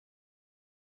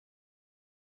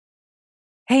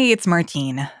Hey, it's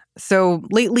Martine. So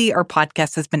lately, our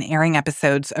podcast has been airing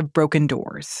episodes of Broken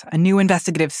Doors, a new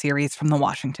investigative series from the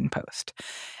Washington Post.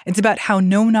 It's about how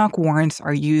no-knock warrants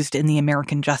are used in the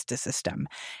American justice system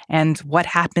and what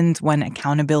happens when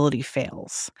accountability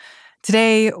fails.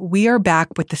 Today, we are back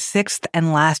with the sixth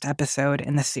and last episode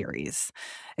in the series.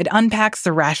 It unpacks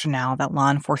the rationale that law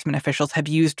enforcement officials have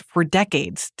used for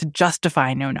decades to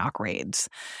justify no-knock raids.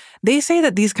 They say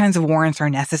that these kinds of warrants are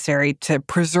necessary to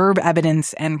preserve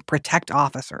evidence and protect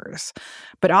officers.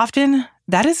 But often,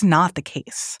 that is not the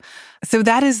case. So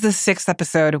that is the sixth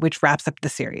episode, which wraps up the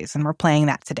series, and we're playing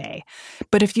that today.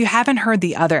 But if you haven't heard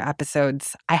the other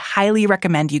episodes, I highly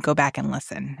recommend you go back and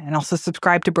listen, and also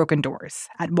subscribe to Broken Doors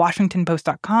at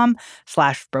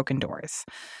washingtonpost.com/Broken Doors.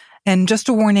 And just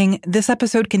a warning, this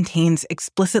episode contains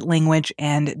explicit language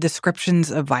and descriptions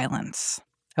of violence.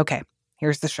 Okay,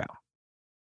 here's the show.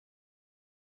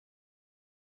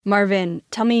 Marvin,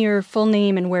 tell me your full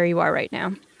name and where you are right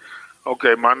now.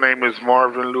 Okay, my name is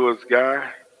Marvin Lewis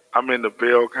Guy. I'm in the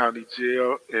Bell County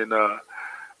Jail in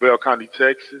Bell County,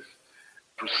 Texas,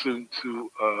 pursuant to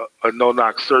a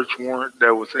no-knock search warrant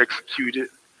that was executed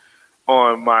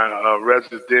on my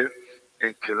residence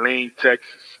in Killeen,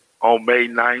 Texas on May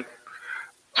 9th,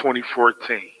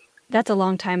 2014. That's a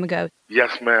long time ago.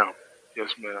 Yes, ma'am.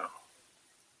 Yes, ma'am.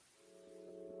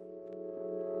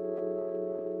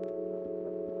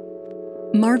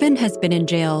 Marvin has been in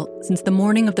jail since the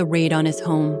morning of the raid on his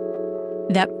home.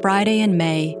 That Friday in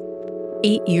May,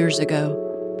 8 years ago.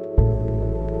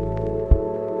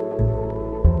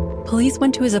 Police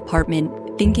went to his apartment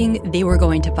thinking they were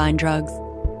going to find drugs.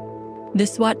 The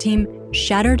SWAT team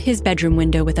shattered his bedroom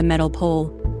window with a metal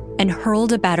pole and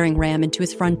hurled a battering ram into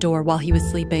his front door while he was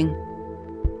sleeping.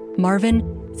 Marvin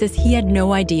says he had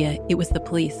no idea it was the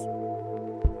police.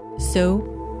 So,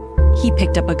 he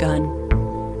picked up a gun.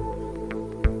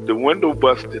 The window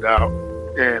busted out,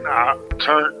 and I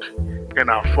turned and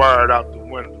I fired out the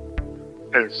window.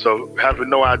 And so, having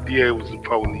no idea it was the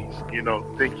police,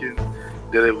 thinking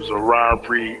that it was a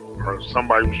robbery or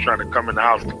somebody was trying to come in the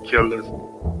house to kill us.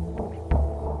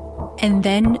 And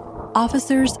then,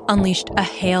 officers unleashed a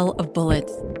hail of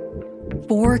bullets.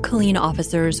 4 Killeen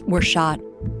officers were shot.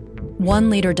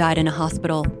 1 later died in a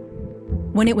hospital.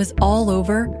 When it was all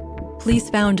over,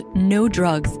 police found no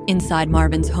drugs inside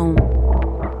Marvin's home.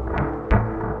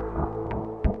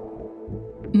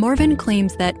 Marvin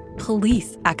claims that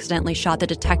police accidentally shot the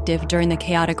detective during the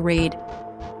chaotic raid.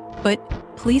 But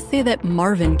police say that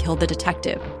Marvin killed the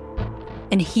detective,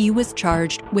 and he was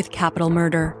charged with capital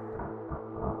murder.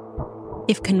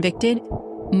 If convicted,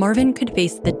 Marvin could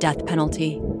face the death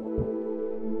penalty.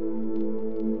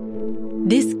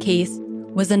 This case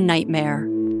was a nightmare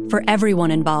for everyone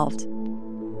involved.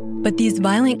 But these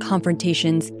violent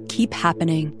confrontations keep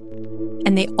happening,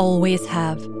 and they always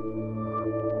have.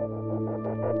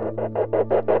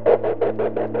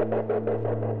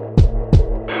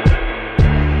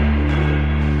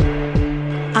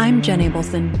 I'm Jen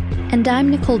Abelson. And I'm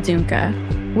Nicole Dunca.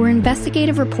 We're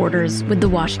investigative reporters with The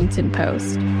Washington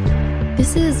Post.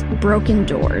 This is Broken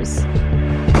Doors.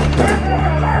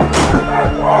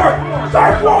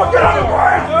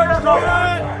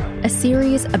 A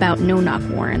series about no-knock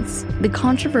warrants, the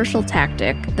controversial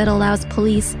tactic that allows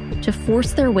police to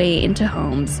force their way into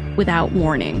homes without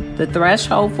warning. The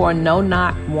threshold for a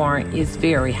no-knock warrant is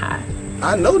very high.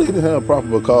 I know they didn't have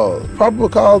probable cause. Probable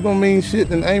cause don't mean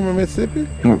shit in Amory, Mississippi.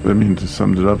 Well, that means to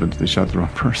sum it up, they shot the wrong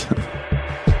person.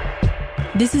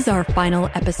 This is our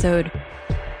final episode.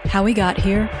 How we got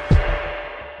here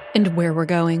and where we're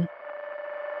going.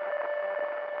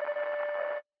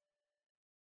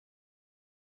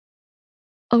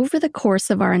 Over the course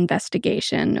of our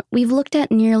investigation, we've looked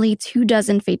at nearly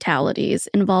 24 fatalities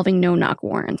involving no-knock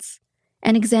warrants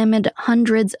and examined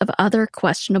hundreds of other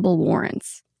questionable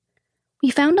warrants. We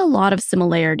found a lot of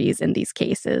similarities in these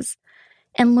cases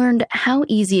and learned how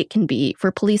easy it can be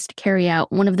for police to carry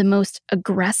out one of the most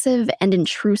aggressive and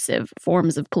intrusive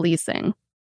forms of policing.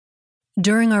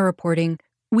 During our reporting,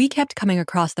 we kept coming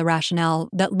across the rationale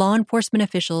that law enforcement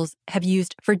officials have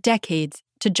used for decades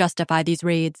to justify these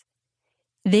raids.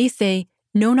 They say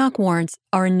no-knock warrants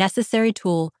are a necessary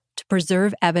tool to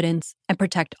preserve evidence and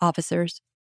protect officers.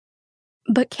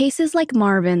 But cases like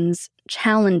Marvin's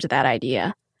challenge that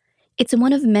idea. It's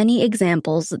one of many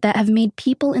examples that have made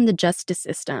people in the justice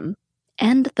system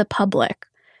and the public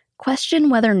question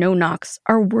whether no-knocks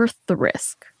are worth the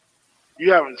risk.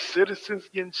 You having citizens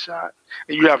getting shot,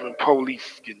 and you having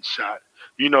police getting shot.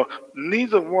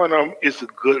 Neither one of them is a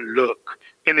good look,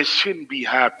 and it shouldn't be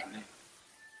happening.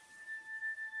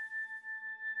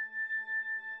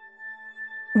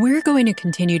 We're going to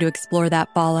continue to explore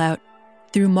that fallout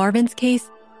through Marvin's case,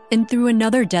 and through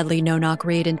another deadly no-knock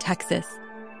raid in Texas.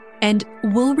 And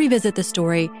we'll revisit the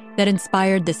story that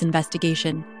inspired this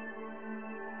investigation: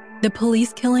 the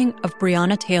police killing of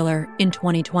Breonna Taylor in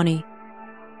 2020.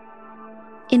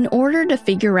 In order to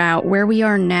figure out where we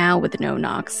are now with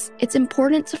no-knocks, it's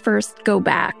important to first go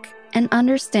back and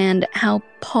understand how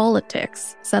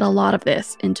politics set a lot of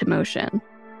this into motion.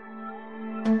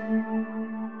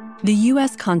 The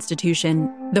U.S. Constitution,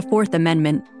 the Fourth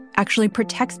Amendment, actually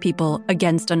protects people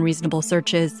against unreasonable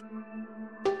searches.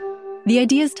 The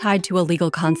idea is tied to a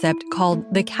legal concept called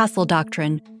the Castle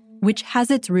Doctrine, which has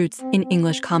its roots in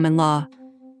English common law,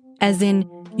 as in,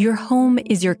 your home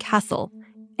is your castle,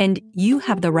 and you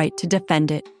have the right to defend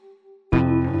it.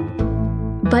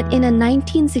 But in a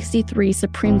 1963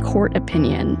 Supreme Court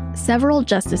opinion, several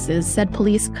justices said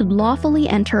police could lawfully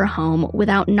enter a home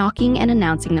without knocking and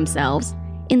announcing themselves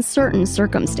in certain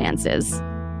circumstances.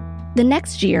 The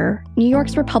next year, New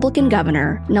York's Republican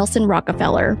governor, Nelson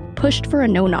Rockefeller, pushed for a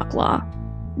no-knock law.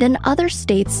 Then other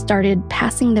states started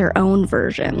passing their own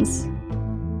versions.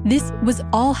 This was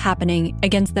all happening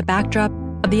against the backdrop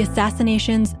of the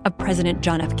assassinations of President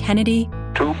John F. Kennedy.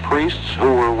 2 priests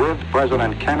who were with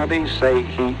President Kennedy say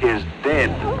he is dead.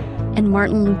 And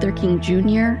Martin Luther King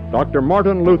Jr. Dr.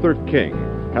 Martin Luther King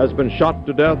has been shot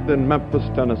to death in Memphis,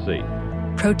 Tennessee.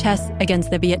 Protests against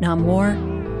the Vietnam War.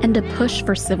 And a push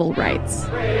for civil rights.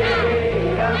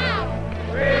 Freedom,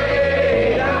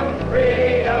 freedom,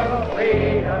 freedom,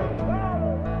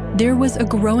 freedom. There was a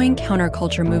growing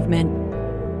counterculture movement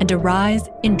and a rise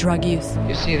in drug use.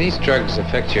 You see, these drugs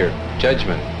affect your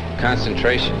judgment,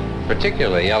 concentration,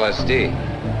 particularly LSD.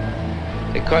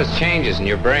 They cause changes in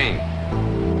your brain.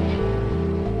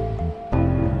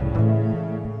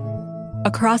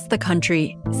 Across the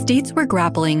country, states were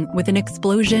grappling with an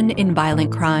explosion in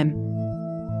violent crime.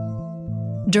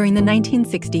 During the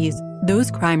 1960s,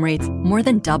 those crime rates more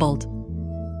than doubled.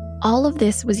 All of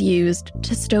this was used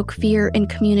to stoke fear in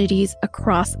communities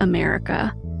across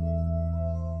America.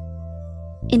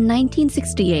 In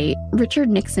 1968, Richard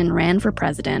Nixon ran for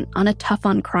president on a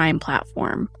tough-on-crime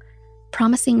platform,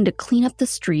 promising to clean up the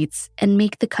streets and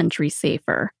make the country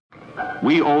safer.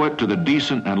 We owe it to the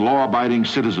decent and law-abiding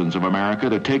citizens of America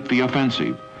to take the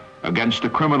offensive against the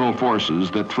criminal forces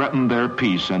that threaten their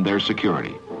peace and their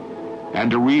security, and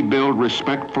to rebuild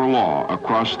respect for law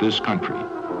across this country.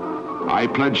 I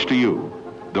pledge to you,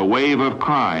 the wave of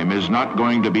crime is not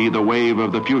going to be the wave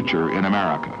of the future in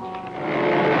America.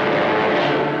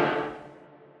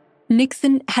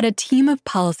 Nixon had a team of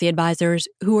policy advisors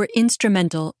who were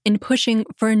instrumental in pushing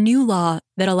for a new law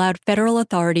that allowed federal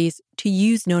authorities to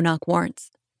use no-knock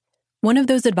warrants. One of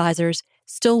those advisors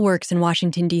still works in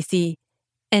Washington, D.C.,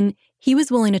 and he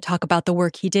was willing to talk about the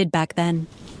work he did back then.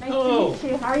 Nice to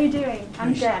meet you. How are you doing?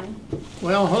 I'm Jen.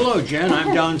 Well, hello, Jen.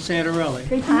 I'm Don Santarelli.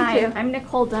 Great to meet you. I'm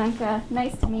Nicole Dunca.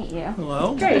 Nice to meet you.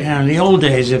 Hello. Great. And in the old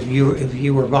days, if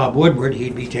you were Bob Woodward,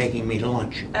 he'd be taking me to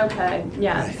lunch. Okay.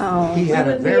 Yeah. Oh, he had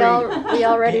a very. We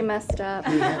already messed up.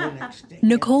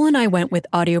 Nicole and I went with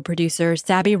audio producer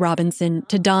Sabby Robinson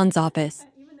to Don's office,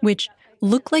 which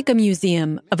looked like a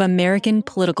museum of American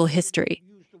political history.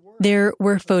 There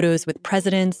were photos with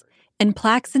presidents and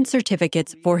plaques and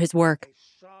certificates for his work.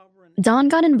 Don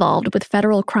got involved with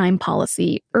federal crime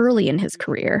policy early in his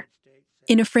career.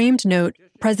 In a framed note,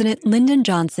 President Lyndon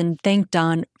Johnson thanked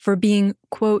Don for being,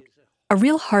 quote, a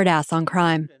real hard ass on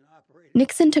crime.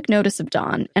 Nixon took notice of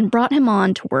Don and brought him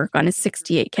on to work on his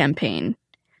 68 campaign.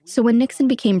 So when Nixon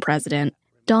became president,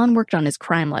 Don worked on his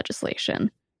crime legislation.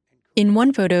 In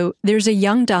one photo, there's a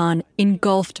young Don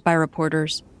engulfed by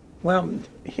reporters. Well,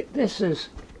 this is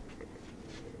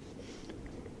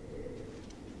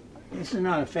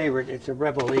not a favorite, it's a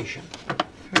revelation.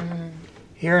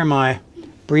 Here am I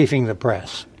briefing the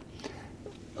press.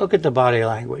 Look at the body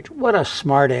language. What a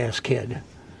smart-ass kid.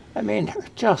 I mean,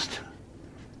 just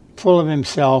full of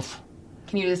himself.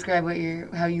 Can you describe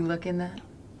how you look in that?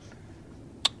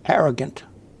 Arrogant.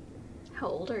 How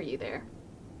old are you there?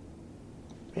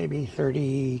 Maybe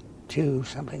 32,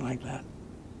 something like that.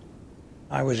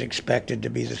 I was expected to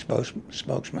be the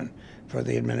spokesman for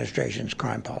the administration's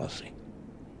crime policy.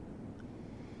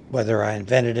 Whether I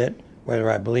invented it,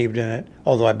 whether I believed in it,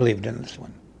 although I believed in this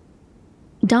one.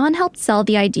 Don helped sell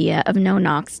the idea of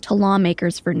no-knocks to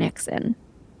lawmakers for Nixon.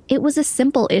 It was a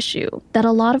simple issue that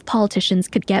a lot of politicians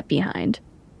could get behind.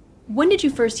 When did you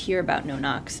first hear about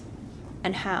no-knocks,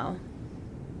 and how?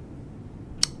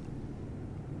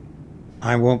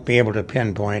 I won't be able to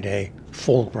pinpoint a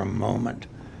fulcrum moment.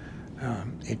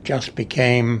 It just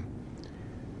became...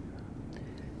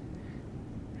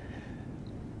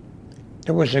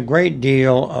 There was a great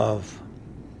deal of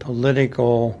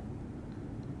political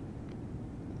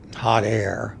hot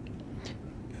air,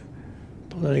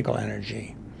 political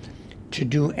energy, to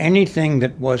do anything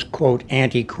that was, quote,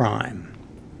 anti-crime.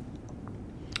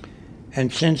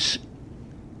 And since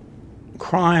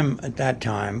crime at that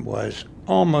time was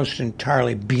almost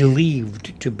entirely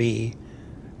believed to be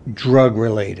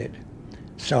drug-related,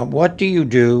 so what do you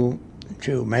do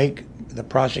to make the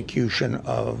prosecution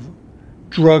of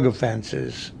drug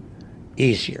offenses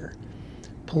easier?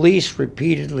 Police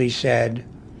repeatedly said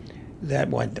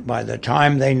that by the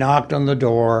time they knocked on the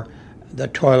door, the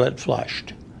toilet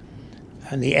flushed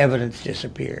and the evidence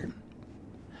disappeared.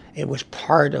 It was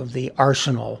part of the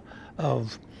arsenal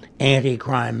of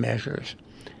anti-crime measures.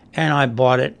 And I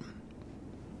bought it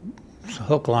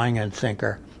hook, line, and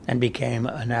sinker and became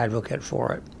an advocate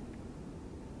for it.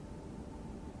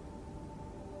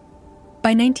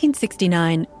 By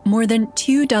 1969, more than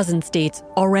 24 states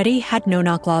already had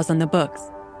no-knock laws on the books.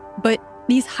 But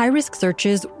these high-risk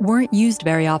searches weren't used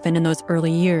very often in those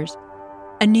early years.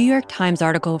 A New York Times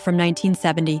article from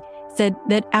 1970 said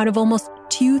that out of almost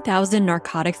 2,000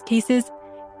 narcotics cases,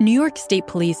 New York State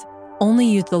Police only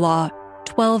used the law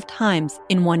 12 times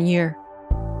in 1 year.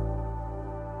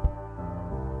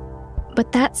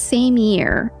 But that same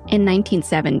year, in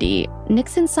 1970,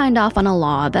 Nixon signed off on a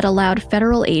law that allowed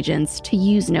federal agents to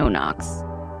use no-knocks.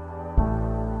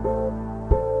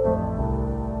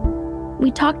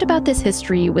 We talked about this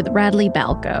history with Radley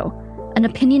Balko, an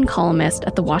opinion columnist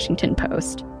at The Washington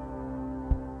Post.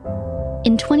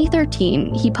 In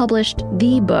 2013, he published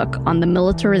the book on the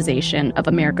militarization of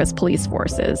America's police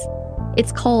forces.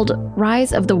 It's called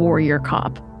Rise of the Warrior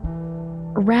Cop.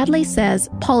 Radley says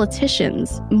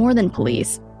politicians, more than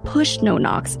police, pushed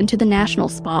no-knocks into the national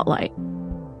spotlight.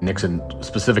 Nixon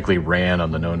specifically ran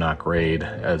on the no-knock raid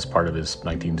as part of his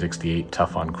 1968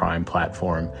 Tough on Crime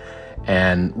platform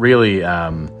and really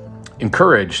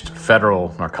encouraged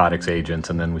federal narcotics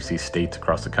agents, and then we see states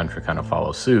across the country kind of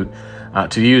follow suit,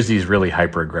 to use these really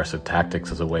hyper-aggressive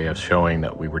tactics as a way of showing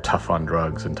that we were tough on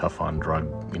drugs and tough on drug,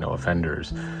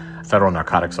 offenders. Federal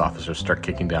narcotics officers start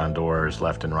kicking down doors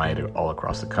left and right all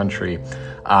across the country.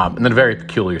 And then a very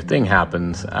peculiar thing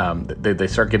happens. They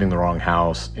start getting the wrong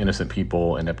house. Innocent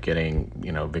people end up getting,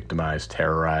 victimized,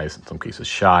 terrorized, in some cases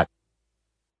shot.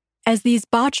 As these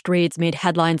botched raids made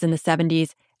headlines in the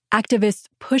 70s, activists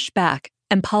pushed back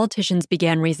and politicians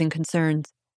began raising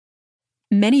concerns.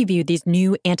 Many viewed these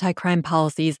new anti-crime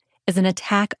policies as an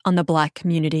attack on the Black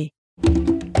community.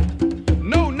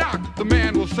 No knock, the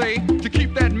man will say, to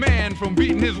keep that man from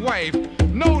beating his wife.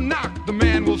 No knock, the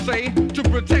man will say, to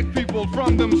protect people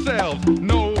from themselves.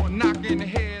 No knock in the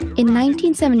head. In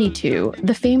 1972,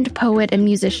 the famed poet and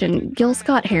musician Gil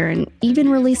Scott-Heron even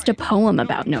released a poem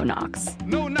about no-knocks.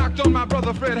 No knocked on my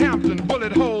brother Fred Hampton,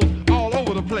 bullet holes all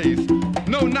over the place.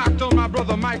 No knocked on my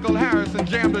brother Michael Harrison,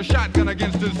 jammed a shotgun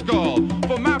against his skull.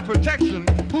 For my protection,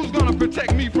 who's gonna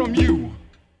protect me from you?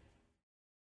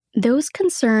 Those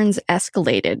concerns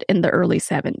escalated in the early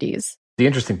 70s. The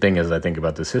interesting thing is, I think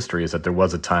about this history, is that there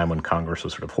was a time when Congress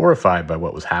was sort of horrified by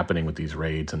what was happening with these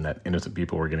raids and that innocent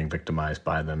people were getting victimized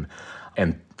by them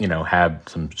and, had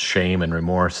some shame and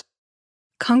remorse.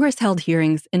 Congress held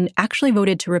hearings and actually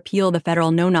voted to repeal the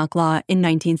federal no-knock law in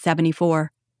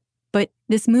 1974. But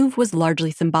this move was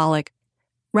largely symbolic.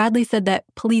 Radley said that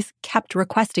police kept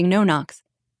requesting no-knocks,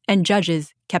 and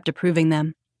judges kept approving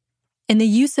them. And the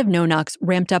use of no-knocks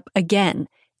ramped up again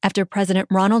after President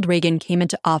Ronald Reagan came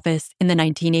into office in the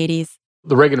 1980s.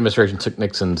 The Reagan administration took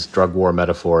Nixon's drug war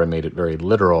metaphor and made it very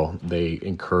literal. They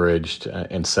encouraged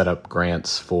and set up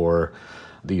grants for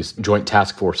these joint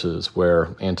task forces where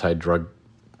anti-drug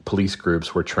police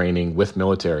groups were training with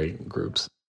military groups.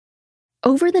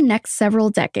 Over the next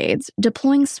several decades,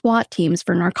 deploying SWAT teams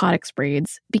for narcotics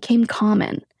raids became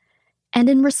common. And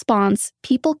in response,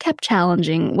 people kept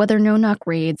challenging whether no-knock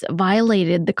raids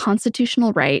violated the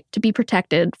constitutional right to be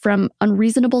protected from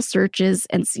unreasonable searches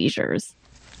and seizures.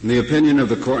 In the opinion of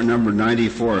the court number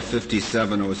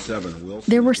 945707,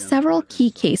 Wilson... There were several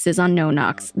key cases on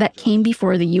no-knocks that came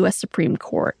before the U.S. Supreme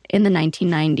Court in the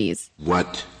 1990s.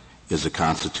 What is a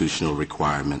constitutional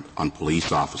requirement on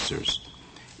police officers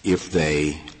if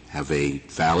they have a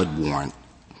valid warrant,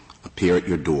 appear at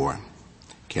your door?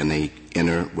 Can they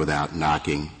enter without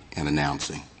knocking and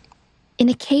announcing? In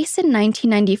a case in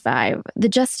 1995, the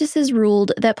justices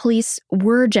ruled that police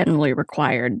were generally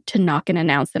required to knock and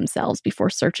announce themselves before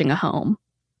searching a home.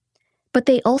 But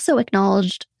they also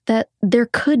acknowledged that there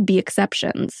could be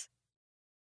exceptions.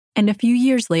 And a few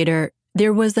years later,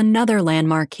 there was another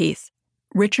landmark case,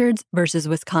 Richards versus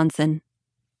Wisconsin.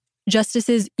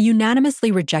 Justices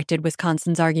unanimously rejected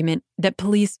Wisconsin's argument that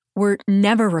police were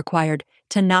never required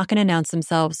to knock and announce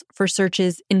themselves for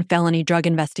searches in felony drug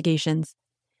investigations.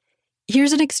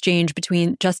 Here's an exchange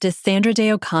between Justice Sandra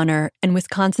Day O'Connor and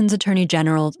Wisconsin's Attorney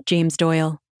General James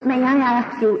Doyle. May I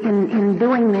ask you, in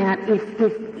doing that, if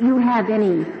you have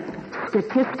any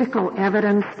statistical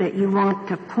evidence that you want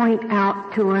to point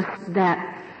out to us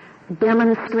that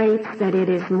demonstrates that it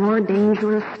is more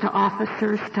dangerous to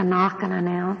officers to knock and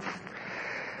announce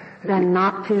than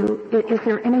not to? Is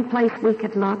there any place we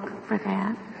could look for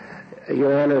that?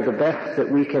 Your Honor, the best that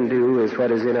we can do is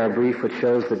what is in our brief, which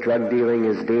shows that drug dealing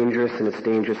is dangerous and it's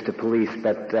dangerous to police.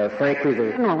 But frankly,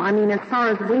 no, I mean, as far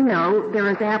as we know, they're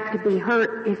as apt to be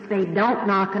hurt if they don't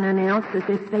knock and announce as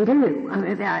if they do.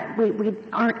 I mean, we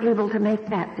aren't able to make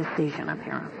that decision,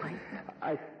 apparently.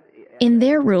 In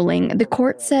their ruling, the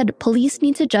court said police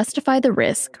need to justify the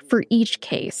risk for each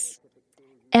case.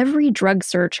 Every drug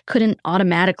search couldn't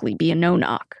automatically be a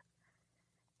no-knock.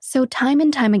 So time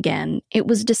and time again, it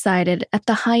was decided at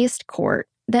the highest court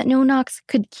that no-knocks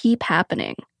could keep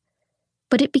happening.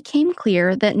 But it became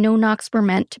clear that no-knocks were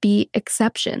meant to be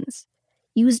exceptions,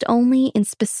 used only in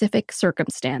specific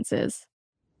circumstances.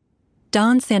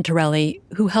 Don Santorelli,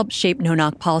 who helped shape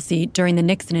no-knock policy during the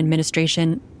Nixon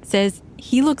administration, says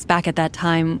he looks back at that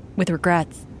time with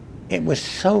regrets. It was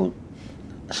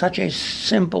such a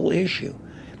simple issue.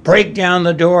 Break down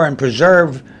the door and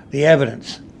preserve the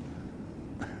evidence.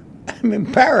 I'm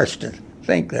embarrassed to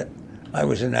think that I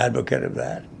was an advocate of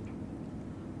that.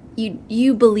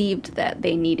 You believed that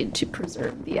they needed to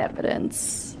preserve the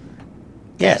evidence.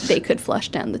 Yes. That they could flush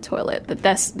down the toilet. That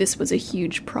this was a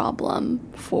huge problem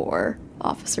for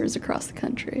officers across the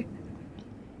country.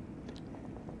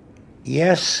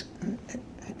 Yes,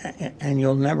 and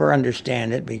you'll never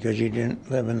understand it because you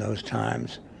didn't live in those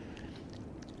times.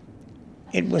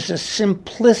 It was a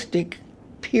simplistic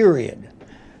period.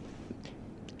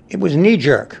 It was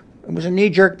knee-jerk. It was a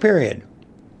knee-jerk period.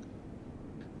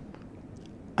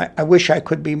 I wish I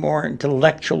could be more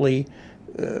intellectually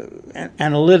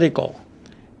analytical,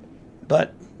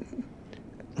 but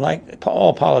like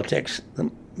all politics,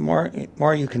 the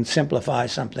more you can simplify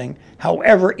something,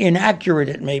 however inaccurate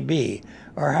it may be,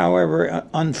 or however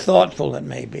unthoughtful it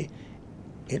may be,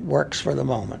 it works for the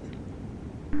moment.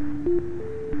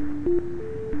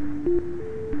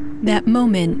 That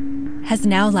moment has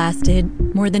now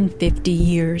lasted more than 50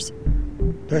 years.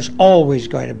 There's always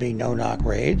going to be no-knock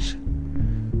raids.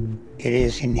 It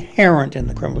is inherent in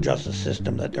the criminal justice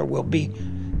system that there will be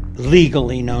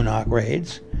legally no-knock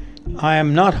raids. I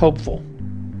am not hopeful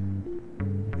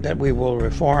that we will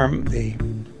reform the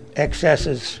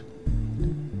excesses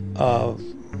of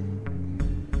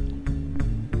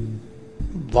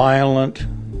violent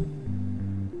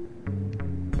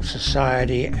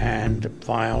society and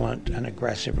violent and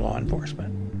aggressive law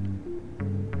enforcement.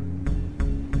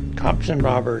 Cops and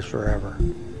robbers forever.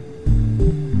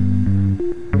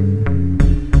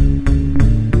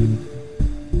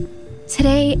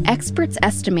 Today, experts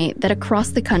estimate that across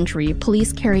the country,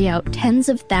 police carry out tens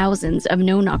of thousands of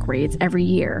no-knock raids every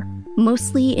year,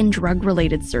 mostly in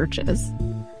drug-related searches.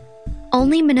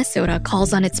 Only Minnesota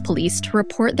calls on its police to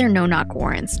report their no-knock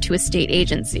warrants to a state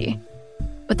agency.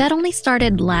 But that only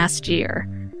started last year.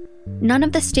 None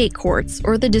of the state courts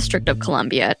or the District of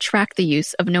Columbia track the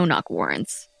use of no-knock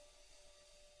warrants.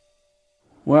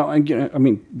 Well, I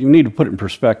mean, you need to put it in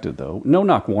perspective, though.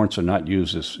 No-knock warrants are not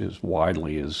used as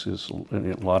widely as a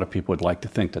lot of people would like to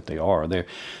think that they are. They're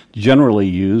generally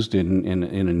used in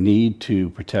a need to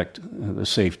protect the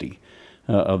safety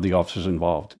of the officers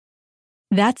involved.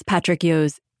 That's Patrick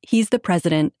Yos. He's the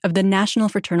president of the National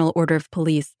Fraternal Order of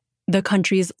Police, the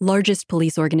country's largest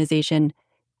police organization.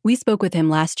 We spoke with him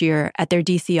last year at their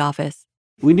D.C. office.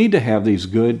 We need to have these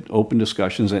good, open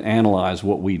discussions and analyze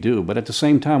what we do. But at the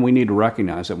same time, we need to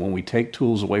recognize that when we take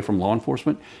tools away from law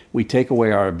enforcement, we take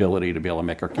away our ability to be able to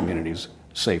make our communities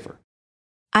safer.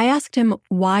 I asked him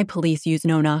why police use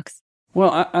no-knocks.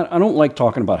 Well, I don't like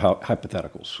talking about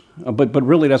hypotheticals, but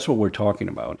really that's what we're talking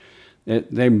about.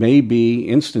 There may be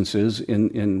instances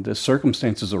in the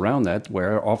circumstances around that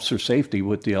where officer safety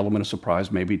with the element of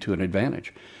surprise may be to an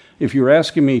advantage. If you're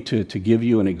asking me to give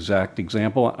you an exact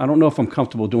example, I don't know if I'm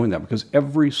comfortable doing that because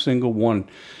every single one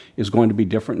is going to be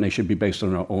different and they should be based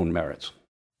on their own merits.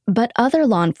 But other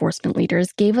law enforcement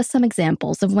leaders gave us some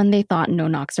examples of when they thought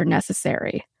no-knocks are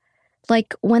necessary.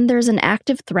 Like when there's an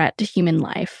active threat to human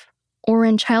life, or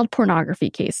in child pornography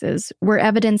cases where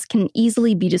evidence can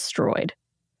easily be destroyed.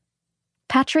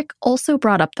 Patrick also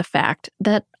brought up the fact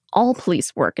that all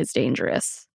police work is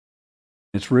dangerous.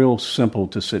 It's real simple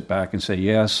to sit back and say,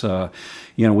 yes,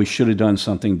 we should have done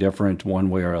something different one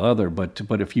way or other. But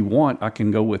if you want, I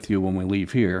can go with you when we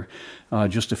leave here,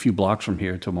 just a few blocks from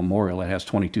here to a memorial that has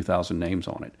 22,000 names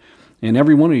on it. And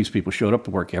every one of these people showed up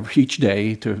to work each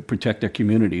day to protect their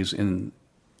communities. And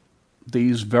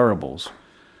these variables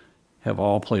have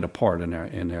all played a part in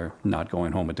their not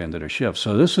going home at the end of their shift.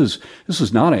 So this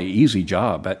is not an easy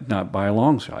job, not by a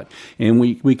long shot. And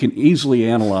we can easily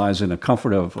analyze in the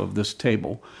comfort of this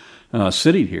table,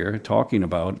 sitting here talking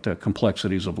about the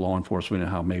complexities of law enforcement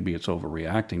and how maybe it's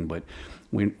overreacting, but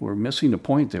we're missing the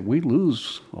point that we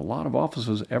lose a lot of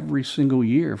officers every single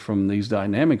year from these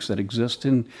dynamics that exist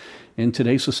in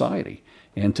today's society.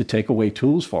 And to take away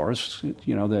tools for us,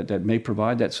 that may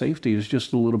provide that safety is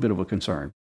just a little bit of a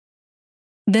concern.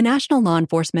 The National Law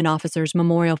Enforcement Officers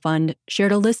Memorial Fund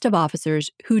shared a list of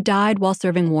officers who died while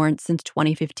serving warrants since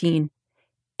 2015.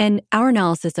 And our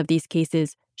analysis of these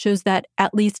cases shows that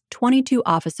at least 22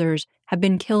 officers have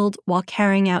been killed while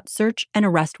carrying out search and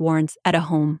arrest warrants at a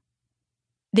home.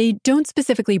 They don't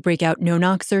specifically break out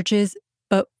no-knock searches,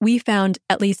 but we found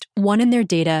at least one in their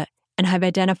data and have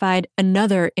identified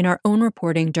another in our own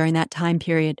reporting during that time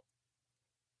period.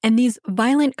 And these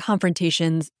violent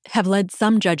confrontations have led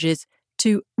some judges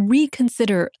to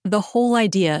reconsider the whole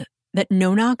idea that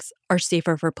no-knocks are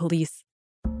safer for police.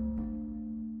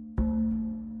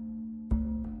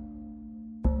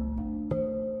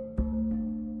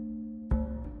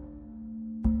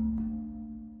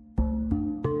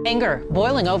 Anger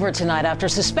boiling over tonight after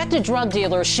suspected drug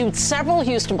dealers shoot several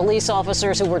Houston police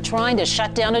officers who were trying to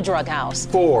shut down a drug house.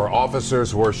 4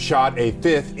 officers were shot. A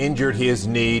 5th injured his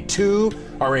knee. 2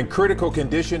 are in critical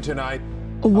condition tonight.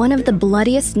 One of the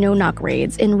bloodiest no-knock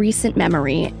raids in recent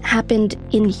memory happened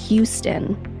in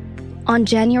Houston. On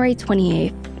January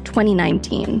 28,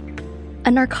 2019, a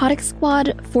narcotics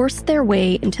squad forced their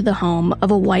way into the home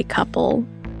of a white couple,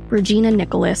 Regina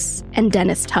Nicholas and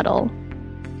Dennis Tuttle.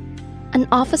 An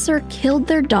officer killed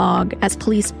their dog as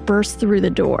police burst through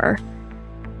the door.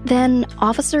 Then,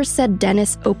 officers said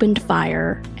Dennis opened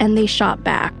fire, and they shot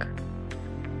back.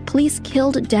 Police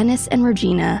killed Dennis and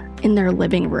Regina in their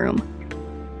living room.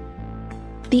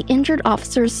 The injured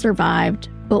officers survived,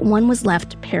 but one was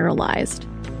left paralyzed.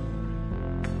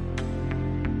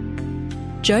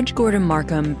 Judge Gordon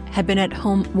Markham had been at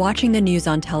home watching the news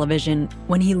on television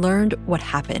when he learned what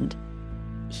happened.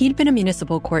 He'd been a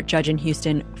municipal court judge in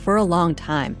Houston for a long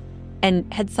time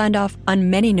and had signed off on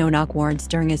many no-knock warrants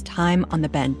during his time on the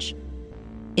bench.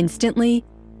 Instantly,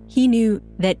 he knew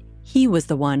that he was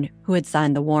the one who had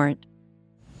signed the warrant.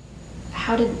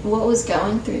 What was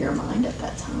going through your mind at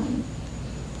that time?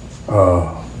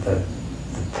 The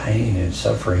pain and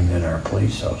suffering that our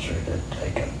police officer had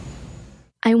taken.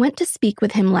 I went to speak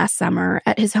with him last summer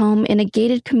at his home in a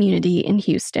gated community in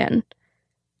Houston.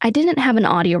 I didn't have an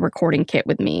audio recording kit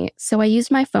with me, so I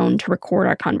used my phone to record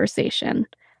our conversation.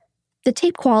 The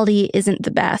tape quality isn't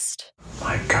the best.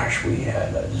 My gosh, we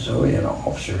had a zillion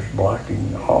officers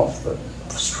blocking off the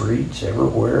streets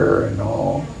everywhere and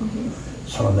all. Mm-hmm.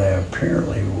 So they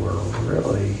apparently were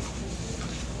really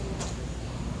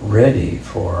ready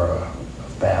for a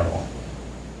battle.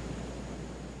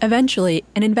 Eventually,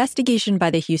 an investigation by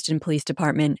the Houston Police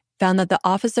Department found that the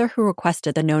officer who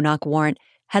requested the no-knock warrant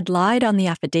had lied on the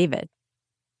affidavit.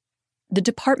 The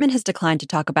department has declined to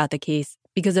talk about the case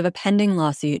because of a pending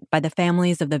lawsuit by the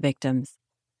families of the victims.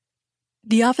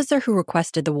 The officer who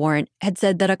requested the warrant had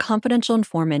said that a confidential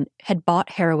informant had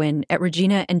bought heroin at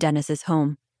Regina and Dennis's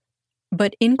home.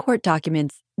 But in court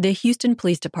documents, the Houston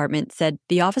Police Department said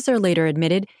the officer later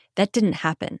admitted that didn't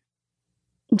happen.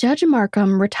 Judge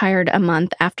Markham retired a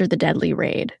month after the deadly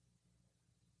raid.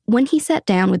 When he sat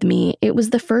down with me, it was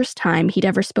the first time he'd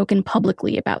ever spoken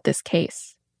publicly about this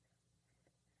case.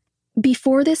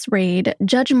 Before this raid,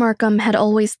 Judge Markham had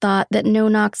always thought that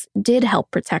no-knocks did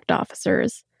help protect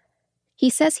officers. He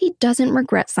says he doesn't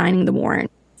regret signing the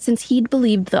warrant, since he'd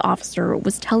believed the officer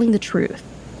was telling the truth.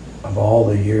 Of all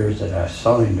the years that I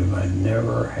signed him, I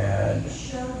never had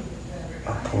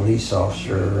a police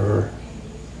officer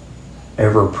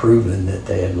ever proven that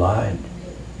they had lied.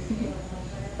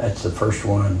 That's the first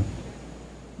one.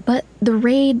 But the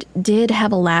raid did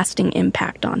have a lasting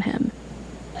impact on him.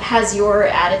 Has your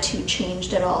attitude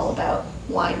changed at all about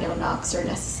why no-knocks are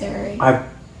necessary? I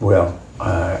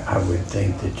would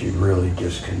think that you really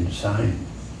just couldn't sign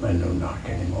a no-knock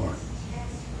anymore.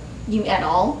 You at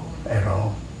all? At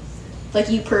all. Like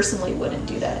you personally wouldn't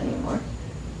do that anymore?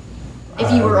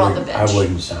 If you were on the bench? I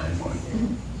wouldn't sign one.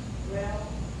 Mm-hmm.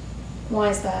 Why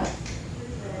is that?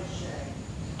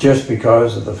 just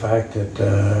because of the fact that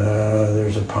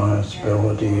there's a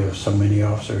possibility of so many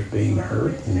officers being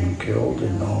hurt and killed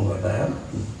and all of that.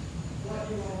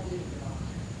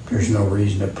 There's no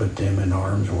reason to put them in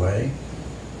harm's way.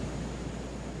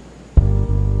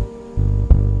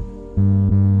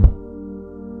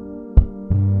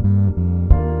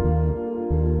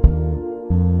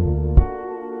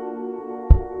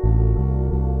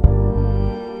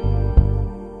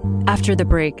 After the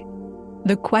break,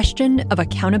 the question of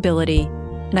accountability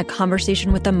and a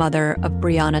conversation with the mother of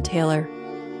Breonna Taylor.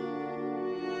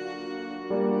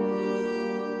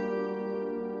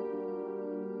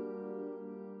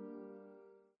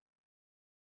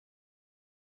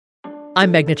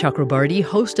 I'm Meghna Chakrabarti,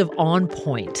 host of On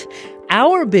Point.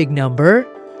 Our big number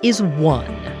is 1.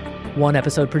 1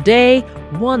 episode per day,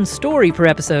 1 story per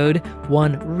episode,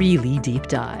 1 really deep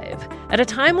dive. At a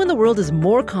time when the world is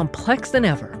more complex than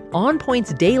ever, On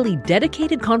Point's daily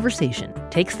dedicated conversation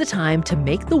takes the time to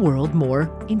make the world more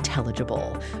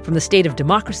intelligible. From the state of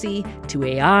democracy to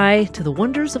AI to the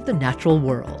wonders of the natural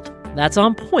world. That's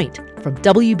On Point from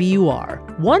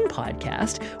WBUR, one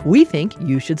podcast we think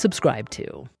you should subscribe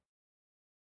to.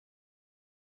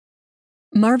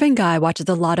 Marvin Guy watches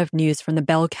a lot of news from the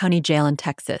Bell County Jail in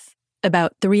Texas,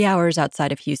 about 3 hours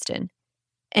outside of Houston.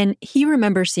 And he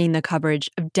remembers seeing the coverage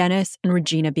of Dennis and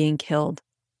Regina being killed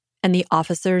and the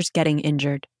officers getting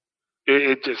injured.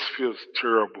 It just feels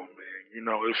terrible,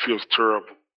 man. It feels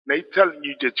terrible. They telling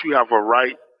you that you have a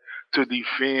right to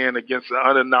defend against an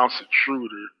unannounced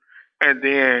intruder, and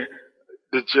then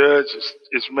the judge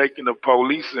is making the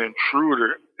police an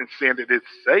intruder and saying that it's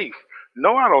safe.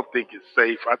 No, I don't think it's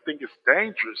safe. I think it's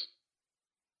dangerous.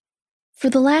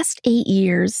 For the last 8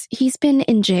 years, he's been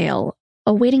in jail,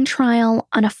 awaiting trial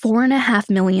on a $4.5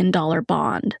 million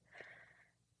bond.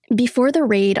 Before the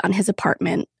raid on his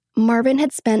apartment, Marvin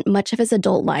had spent much of his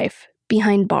adult life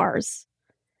behind bars.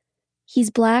 He's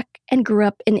Black and grew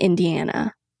up in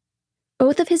Indiana.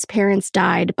 Both of his parents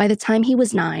died by the time he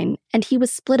was 9, and he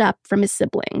was split up from his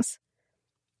siblings.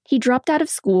 He dropped out of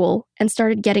school and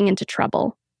started getting into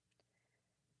trouble.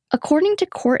 According to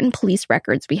court and police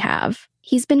records we have,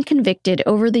 he's been convicted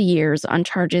over the years on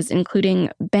charges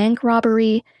including bank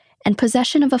robbery and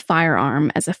possession of a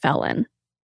firearm as a felon.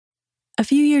 A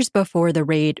few years before the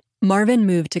raid, Marvin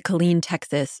moved to Killeen,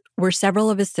 Texas, where several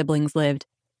of his siblings lived.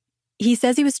 He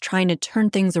says he was trying to turn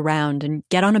things around and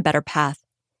get on a better path.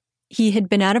 He had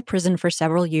been out of prison for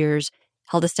several years,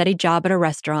 held a steady job at a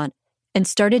restaurant, and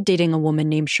started dating a woman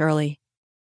named Shirley.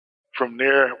 From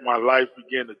there, my life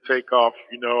began to take off.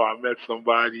 I met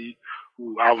somebody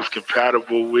who I was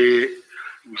compatible with.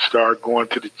 We started going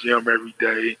to the gym every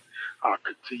day. I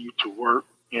continued to work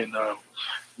and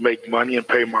make money and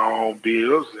pay my own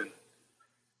bills. And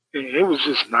it was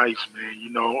just nice,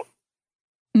 man,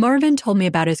 Marvin told me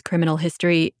about his criminal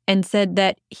history and said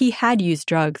that he had used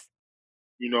drugs.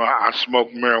 I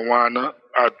smoked marijuana.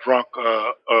 I drank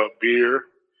a beer.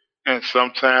 And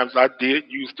sometimes I did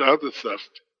use the other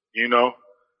substance.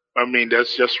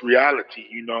 That's just reality,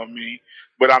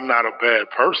 But I'm not a bad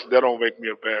person. That don't make me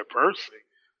a bad person.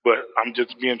 But I'm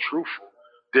just being truthful.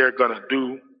 They're going to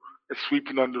do is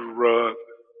sweeping under the rug,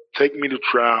 take me to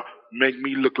trial, make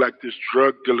me look like this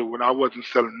drug dealer when I wasn't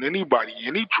selling anybody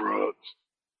any drugs.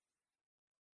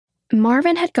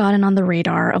 Marvin had gotten on the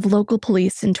radar of local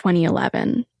police in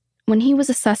 2011 when he was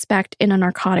a suspect in a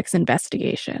narcotics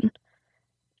investigation.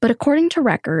 But according to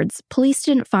records, police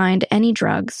didn't find any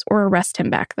drugs or arrest him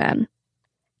back then.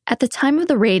 At the time of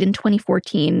the raid in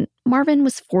 2014, Marvin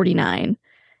was 49.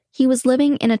 He was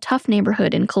living in a tough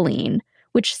neighborhood in Killeen,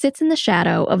 which sits in the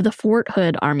shadow of the Fort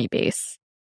Hood Army base.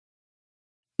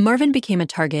 Marvin became a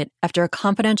target after a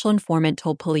confidential informant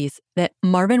told police that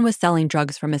Marvin was selling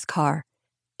drugs from his car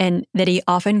and that he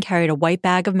often carried a white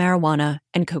bag of marijuana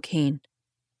and cocaine.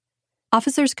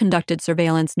 Officers conducted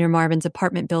surveillance near Marvin's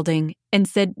apartment building and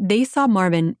said they saw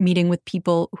Marvin meeting with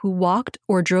people who walked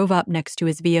or drove up next to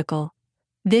his vehicle.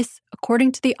 This,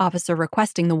 according to the officer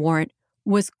requesting the warrant,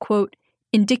 was, quote,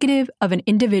 indicative of an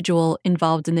individual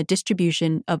involved in the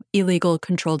distribution of illegal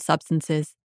controlled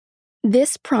substances.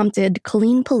 This prompted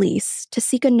Killeen police to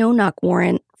seek a no-knock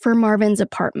warrant for Marvin's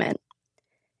apartment.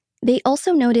 They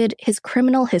also noted his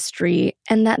criminal history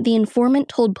and that the informant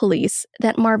told police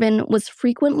that Marvin was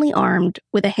frequently armed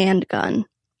with a handgun.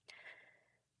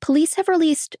 Police have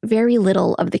released very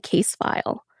little of the case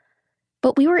file,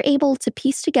 but we were able to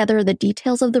piece together the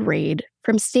details of the raid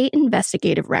from state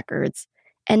investigative records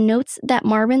and notes that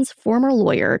Marvin's former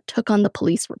lawyer took on the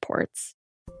police reports.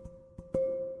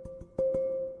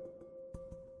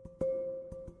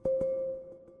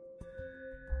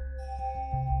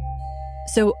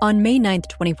 So on May 9th,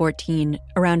 2014,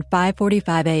 around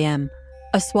 5:45 a.m.,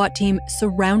 a SWAT team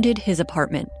surrounded his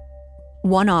apartment.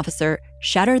 One officer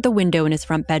shattered the window in his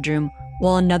front bedroom,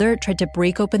 while another tried to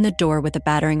break open the door with a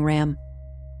battering ram.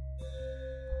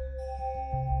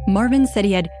 Marvin said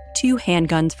he had 2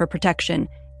 handguns for protection,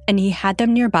 and he had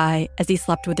them nearby as he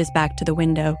slept with his back to the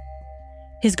window.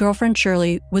 His girlfriend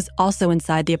Shirley was also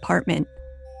inside the apartment.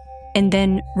 And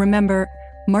then, remember,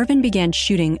 Marvin began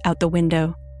shooting out the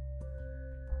window.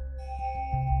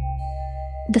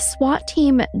 The SWAT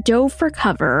team dove for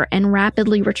cover and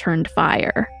rapidly returned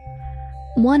fire.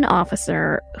 One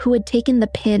officer, who had taken the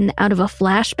pin out of a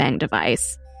flashbang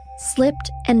device,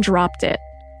 slipped and dropped it,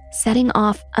 setting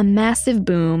off a massive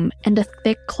boom and a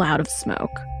thick cloud of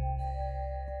smoke.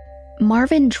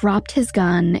 Marvin dropped his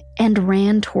gun and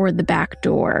ran toward the back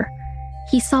door.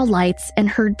 He saw lights and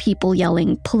heard people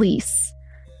yelling, "Police."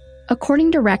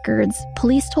 According to records,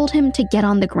 police told him to get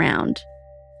on the ground,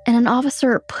 and an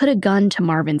officer put a gun to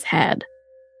Marvin's head.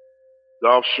 The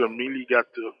officer immediately got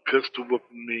the pistol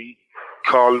whipping me,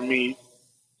 calling me,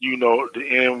 the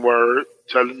N-word,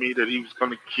 telling me that he was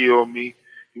going to kill me.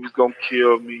 He was going to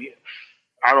kill me.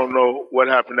 I don't know what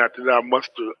happened after that. I must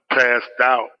have passed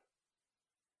out.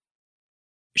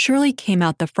 Shirley came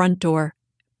out the front door,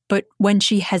 but when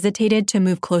she hesitated to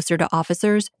move closer to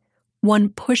officers, one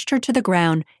pushed her to the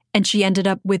ground and she ended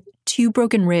up with 2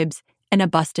 broken ribs and a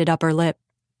busted upper lip.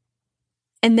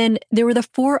 And then there were the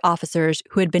 4 officers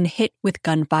who had been hit with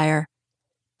gunfire.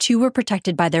 2 were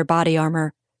protected by their body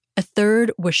armor. A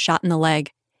third was shot in the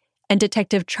leg. And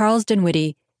Detective Charles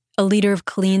Dinwiddie, a leader of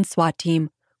Killeen's SWAT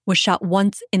team, was shot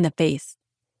once in the face.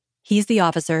 He's the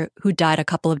officer who died a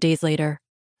couple of days later.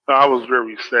 I was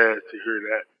very sad to hear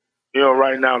that.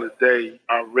 Right now today,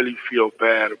 I really feel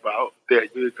bad about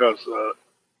that because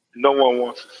no one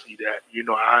wants to see that.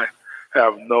 I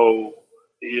have no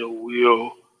ill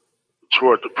will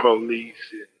toward the police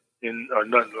or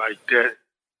nothing like that.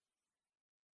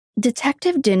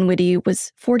 Detective Dinwiddie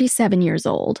was 47 years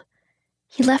old.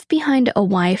 He left behind a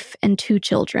wife and 2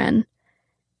 children.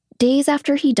 Days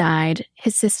after he died,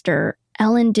 his sister,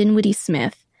 Ellen Dinwiddie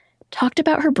Smith, talked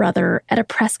about her brother at a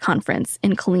press conference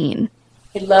in Killeen.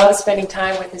 He loved spending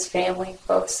time with his family,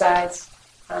 both sides.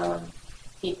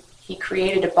 He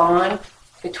created a bond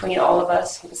between all of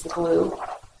us. He was the glue.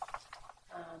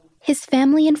 His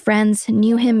family and friends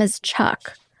knew him as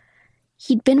Chuck.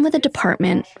 He'd been with the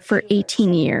department for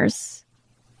 18 years.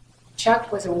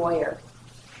 Chuck was a warrior,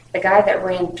 the guy that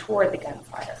ran toward the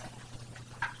gunfire.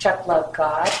 Chuck loved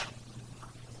God.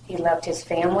 He loved his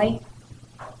family,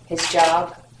 his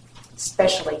job,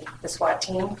 especially the SWAT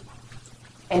team.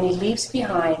 And he leaves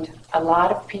behind a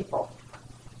lot of people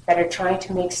that are trying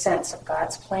to make sense of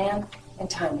God's plan and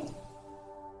timing.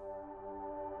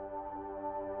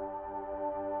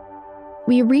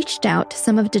 We reached out to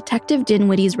some of Detective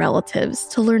Dinwiddie's relatives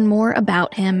to learn more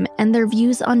about him and their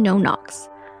views on no-knocks.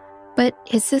 But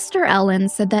his sister Ellen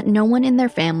said that no one in their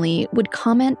family would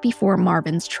comment before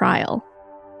Marvin's trial.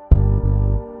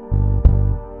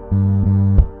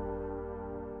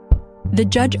 The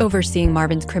judge overseeing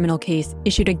Marvin's criminal case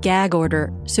issued a gag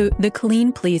order, so the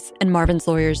Killeen police and Marvin's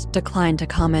lawyers declined to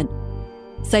comment.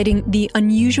 Citing the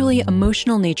unusually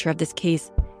emotional nature of this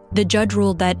case, the judge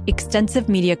ruled that extensive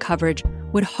media coverage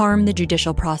would harm the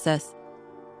judicial process.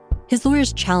 His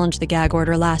lawyers challenged the gag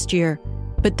order last year,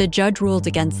 but the judge ruled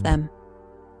against them.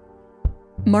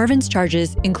 Marvin's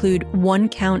charges include 1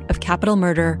 count of capital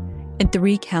murder and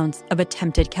 3 counts of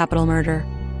attempted capital murder.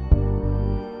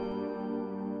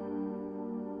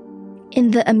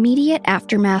 In the immediate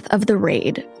aftermath of the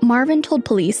raid, Marvin told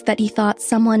police that he thought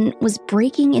someone was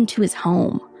breaking into his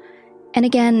home. And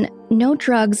again, no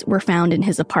drugs were found in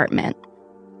his apartment.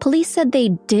 Police said they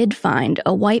did find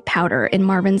a white powder in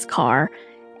Marvin's car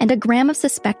and a gram of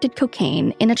suspected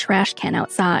cocaine in a trash can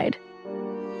outside.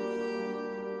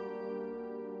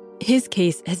 His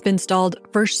case has been stalled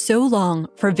for so long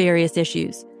for various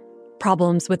issues.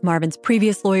 Problems with Marvin's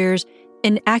previous lawyers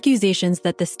and accusations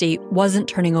that the state wasn't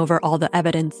turning over all the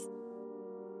evidence.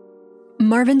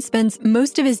 Marvin spends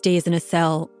most of his days in a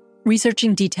cell,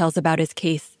 researching details about his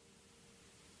case.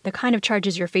 The kind of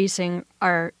charges you're facing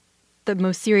are the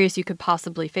most serious you could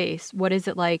possibly face. What is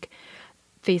it like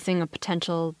facing a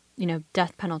potential,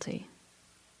 death penalty?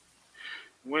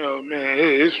 Well, man,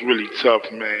 it's really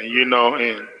tough, man,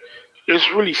 and it's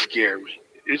really scary.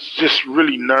 It's just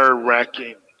really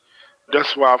nerve-wracking.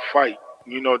 That's why I fight.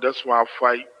 That's why I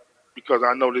fight, because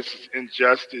I know this is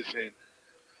injustice, and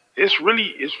it's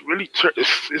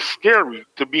scary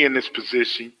to be in this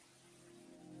position.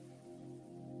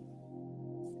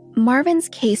 Marvin's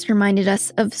case reminded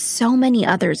us of so many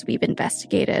others we've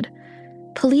investigated.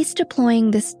 police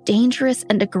deploying this dangerous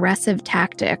and aggressive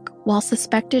tactic while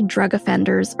suspected drug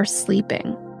offenders are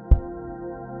sleeping.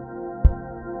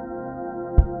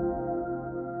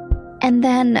 And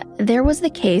then there was the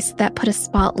case that put a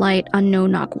spotlight on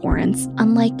no-knock warrants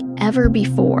unlike ever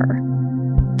before.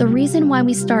 The reason why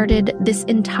we started this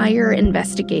entire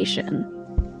investigation.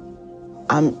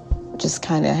 I'm just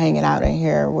kind of hanging out in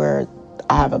here where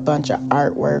I have a bunch of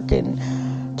artwork and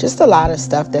just a lot of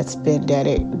stuff that's been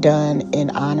done in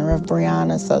honor of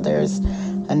Breonna. So there's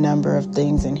a number of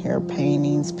things in here,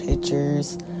 paintings,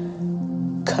 pictures,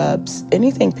 cups,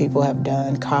 anything people have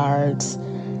done, cards.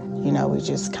 You know, we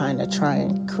just kind of try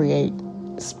and create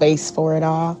space for it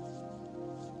all.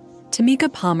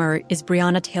 Tamika Palmer is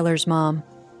Breonna Taylor's mom.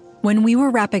 When we were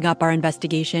wrapping up our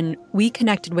investigation, we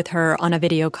connected with her on a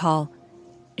video call.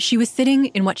 She was sitting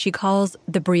in what she calls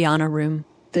the Breonna room.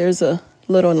 There's a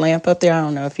little lamp up there. I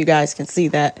don't know if you guys can see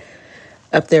that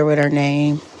up there with her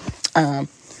name. A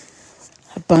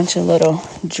bunch of little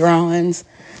drawings.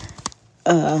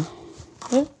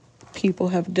 People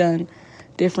have done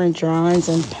different drawings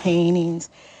and paintings.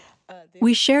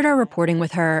 We shared our reporting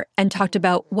with her and talked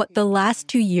about what the last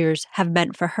 2 years have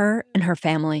meant for her and her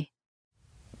family.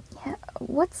 Yeah,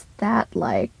 what's that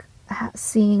like,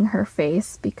 seeing her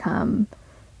face become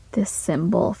this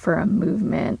symbol for a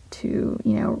movement to,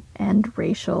 end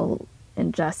racial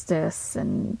injustice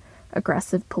and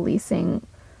aggressive policing?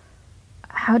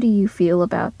 How do you feel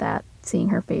about that, seeing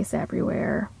her face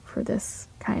everywhere for this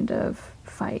kind of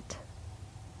fight?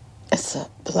 It's a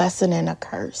blessing and a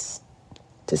curse.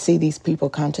 To see these people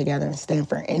come together and stand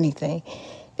for anything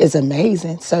is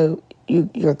amazing. So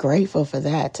you're grateful for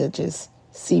that, to just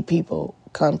see people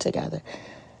come together.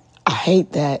 I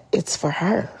hate that it's for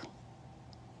her.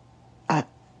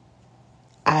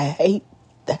 I hate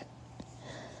that.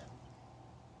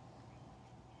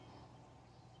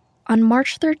 On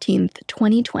March 13th,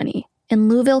 2020, in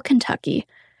Louisville, Kentucky,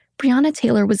 Breonna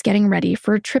Taylor was getting ready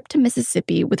for a trip to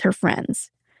Mississippi with her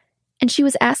friends. And she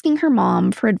was asking her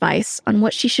mom for advice on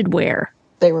what she should wear.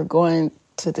 They were going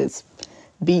to this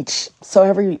beach. So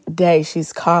every day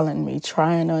she's calling me,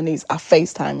 trying on these, I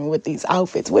FaceTime me with these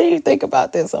outfits. What do you think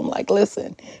about this? I'm like,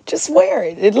 listen, just wear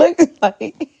it. It looks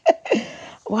like,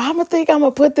 well, I'm going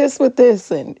to put this with this.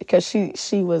 And because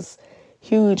she was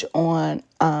huge on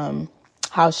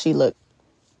how she looked.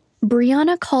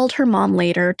 Breonna called her mom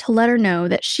later to let her know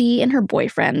that she and her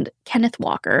boyfriend, Kenneth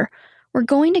Walker, were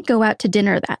going to go out to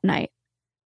dinner that night.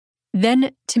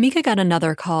 Then Tamika got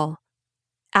another call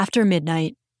after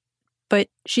midnight, but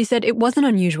she said it wasn't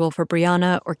unusual for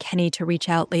Breonna or Kenny to reach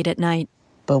out late at night.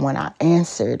 But when I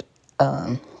answered,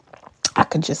 I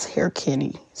could just hear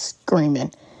Kenny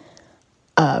screaming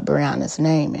Breonna's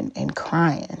name and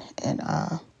crying. And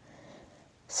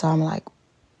so I'm like,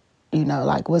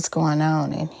 what's going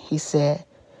on? And he said,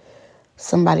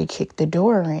 somebody kicked the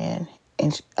door in,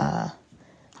 and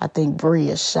I think Bree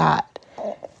is shot.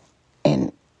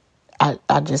 And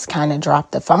I just kind of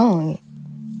dropped the phone.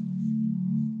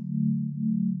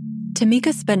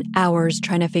 Tamika spent hours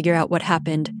trying to figure out what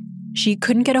happened. She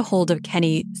couldn't get a hold of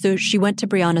Kenny, so she went to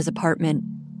Breonna's apartment,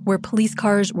 where police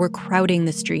cars were crowding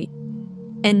the street.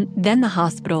 And then the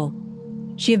hospital.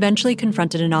 She eventually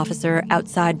confronted an officer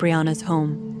outside Breonna's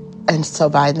home. And so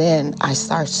by then, I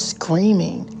start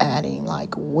screaming at him,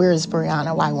 like, where's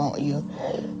Breonna? Why won't you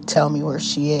tell me where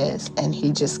she is? And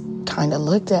he just kind of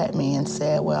looked at me and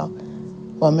said, well,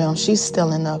 ma'am, she's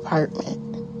still in the apartment.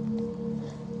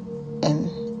 And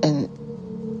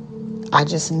I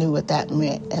just knew what that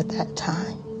meant at that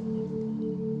time.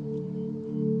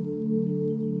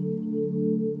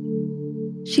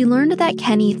 She learned that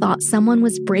Kenny thought someone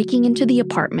was breaking into the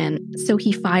apartment, so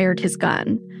he fired his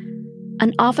gun.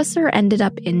 An officer ended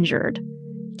up injured.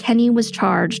 Kenny was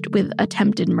charged with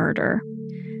attempted murder.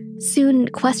 Soon,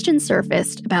 questions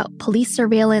surfaced about police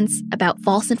surveillance, about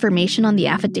false information on the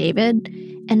affidavit,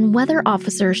 and whether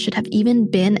officers should have even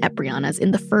been at Breonna's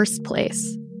in the first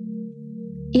place.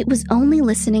 It was only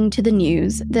listening to the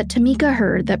news that Tamika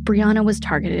heard that Breonna was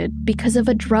targeted because of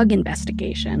a drug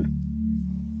investigation.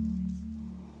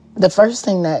 The first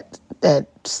thing that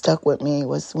stuck with me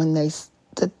was when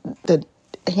the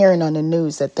hearing on the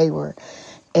news that they were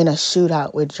in a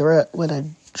shootout with a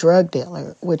drug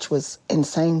dealer, which was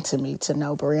insane to me to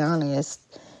know. Breonna is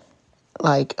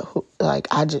I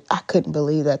couldn't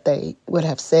believe that they would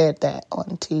have said that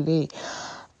on TV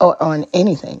or on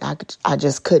anything. I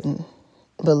just couldn't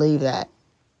believe that.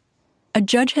 A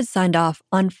judge has signed off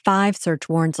on 5 search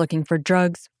warrants looking for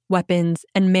drugs, weapons,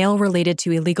 and mail related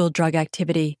to illegal drug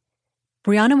activity.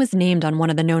 Breonna was named on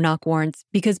one of the no-knock warrants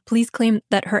because police claimed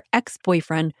that her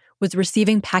ex-boyfriend was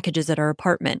receiving packages at her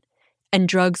apartment, and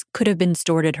drugs could have been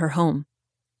stored at her home.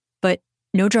 But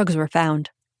no drugs were found.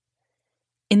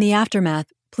 In the aftermath,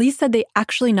 police said they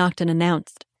actually knocked and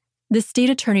announced. The state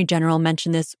attorney general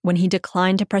mentioned this when he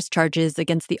declined to press charges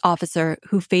against the officer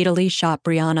who fatally shot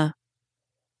Brianna.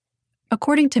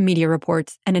 According to media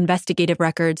reports and investigative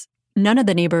records, none of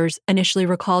the neighbors initially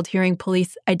recalled hearing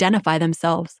police identify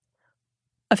themselves.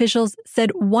 Officials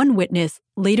said one witness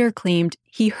later claimed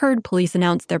he heard police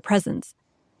announce their presence,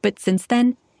 but since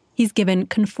then, he's given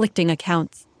conflicting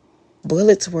accounts.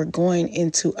 Bullets were going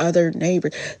into other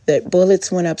neighbors. The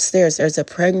bullets went upstairs. There's a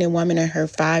pregnant woman and her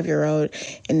 5-year-old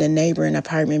in the neighboring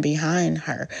apartment behind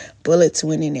her. Bullets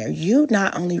went in there. You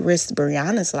not only risked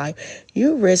Brianna's life,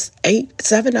 you risked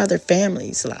 7 other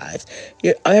families' lives.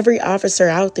 Every officer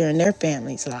out there and their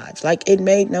families' lives. Like, it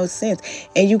made no sense.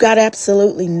 And you got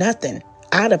absolutely nothing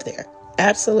out of there.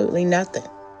 Absolutely nothing.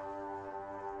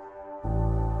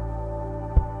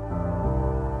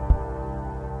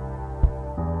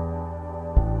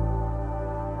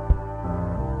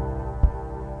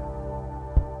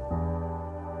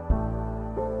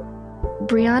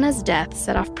 Brianna's death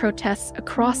set off protests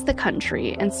across the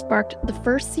country and sparked the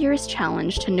first serious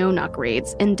challenge to no-knock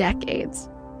raids in decades.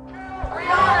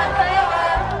 Breonna Taylor!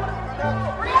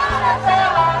 Breonna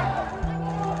Taylor!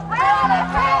 Breonna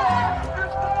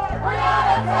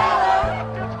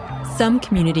Taylor! Some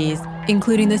communities,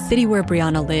 including the city where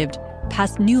Brianna lived,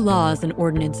 passed new laws and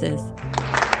ordinances.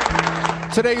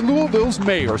 Today, Louisville's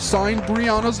mayor signed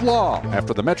Brianna's law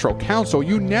after the Metro Council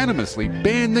unanimously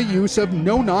banned the use of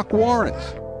no-knock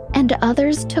warrants. And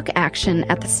others took action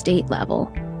at the state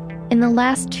level. In the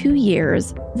last 2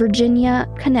 years, Virginia,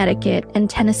 Connecticut, and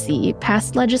Tennessee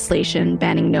passed legislation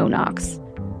banning no-knocks.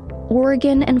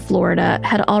 Oregon and Florida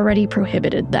had already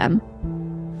prohibited them.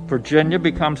 Virginia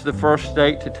becomes the first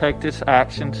state to take this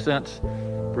action since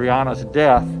Brianna's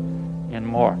death in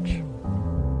March.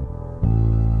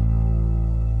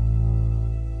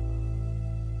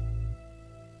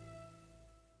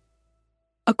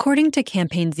 According to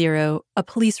Campaign Zero, a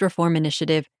police reform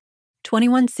initiative,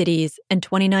 21 cities and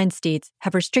 29 states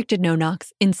have restricted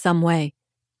no-knocks in some way,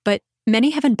 but many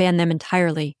haven't banned them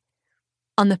entirely.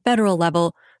 On the federal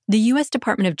level, the U.S.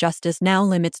 Department of Justice now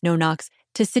limits no-knocks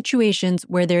to situations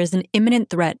where there is an imminent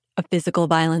threat of physical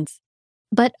violence.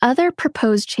 But other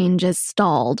proposed changes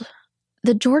stalled.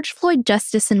 The George Floyd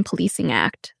Justice in Policing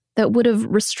Act, that would have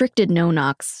restricted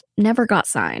no-knocks, never got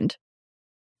signed.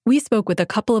 We spoke with a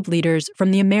couple of leaders from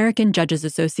the American Judges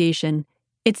Association.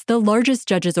 It's the largest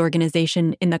judges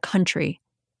organization in the country.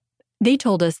 They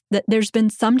told us that there's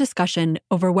been some discussion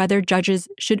over whether judges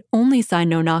should only sign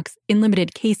no-knocks in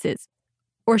limited cases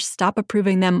or stop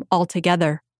approving them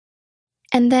altogether.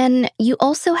 And then you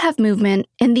also have movement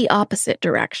in the opposite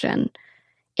direction.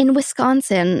 In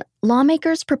Wisconsin,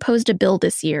 lawmakers proposed a bill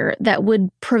this year that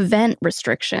would prevent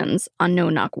restrictions on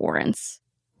no-knock warrants.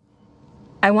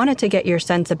 I wanted to get your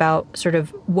sense about sort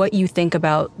of what you think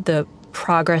about the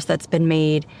progress that's been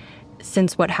made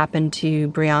since what happened to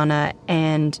Brianna,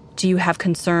 and do you have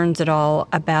concerns at all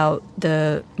about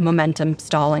the momentum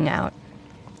stalling out?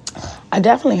 I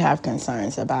definitely have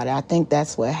concerns about it. I think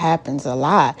that's what happens a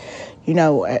lot. You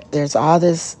know, there's all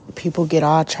this, people get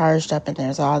all charged up and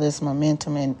there's all this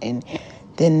momentum and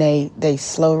then they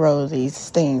slow roll these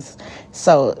things.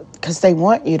 So, because they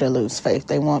want you to lose faith.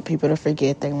 They want people to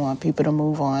forget. They want people to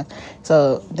move on.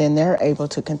 So then they're able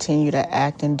to continue to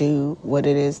act and do what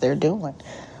it is they're doing.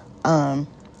 And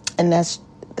that's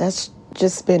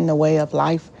just been the way of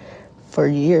life for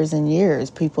years and years.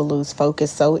 People lose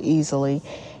focus so easily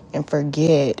and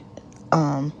forget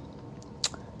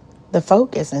the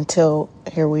focus until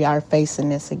here we are facing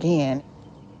this again.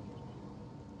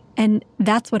 And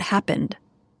that's what happened.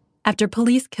 After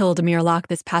police killed Amir Locke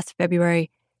this past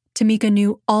February, Tamika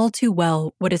knew all too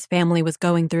well what his family was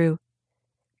going through.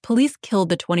 Police killed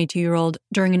the 22-year-old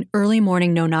during an early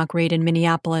morning no-knock raid in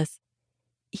Minneapolis.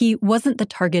 He wasn't the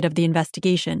target of the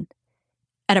investigation.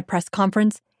 At a press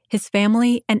conference, his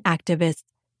family and activists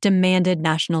demanded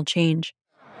national change.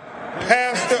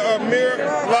 Pastor Amir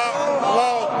Locke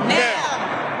law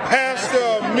now.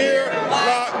 Pastor Amir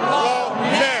Locke law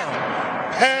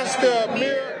now. Pastor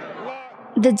Amir.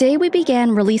 The day we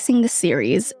began releasing the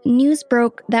series, news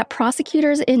broke that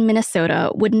prosecutors in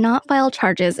Minnesota would not file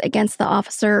charges against the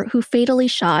officer who fatally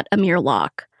shot Amir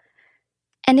Locke.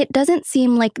 And it doesn't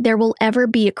seem like there will ever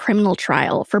be a criminal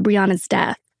trial for Brianna's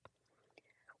death.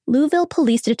 Louisville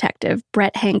police detective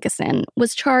Brett Hankison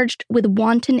was charged with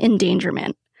wanton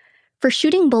endangerment for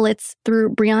shooting bullets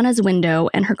through Brianna's window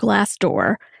and her glass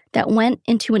door that went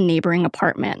into a neighboring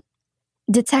apartment.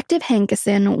 Detective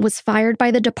Hankison was fired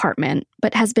by the department,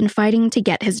 but has been fighting to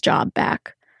get his job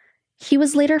back. He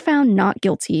was later found not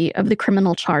guilty of the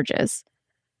criminal charges.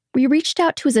 We reached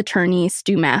out to his attorney,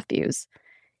 Stu Matthews.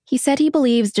 He said he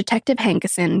believes Detective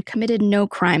Hankison committed no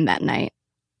crime that night.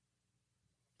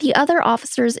 The other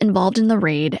officers involved in the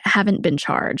raid haven't been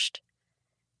charged.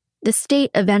 The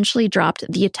state eventually dropped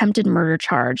the attempted murder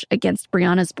charge against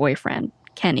Brianna's boyfriend,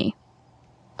 Kenny.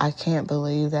 I can't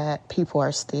believe that people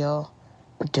are still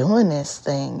doing this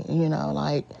thing,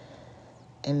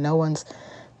 and no one's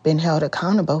been held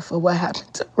accountable for what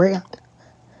happened to Brianna.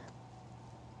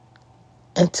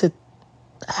 And to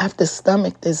have to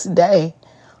stomach this day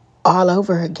all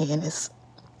over again is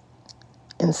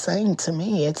insane to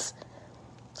me.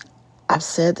 I've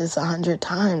said this 100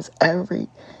 times.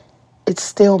 It's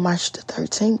still March the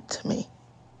 13th to me.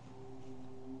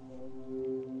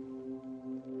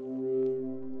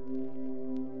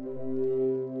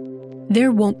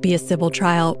 There won't be a civil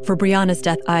trial for Brianna's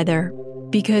death either,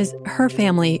 because her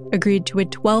family agreed to a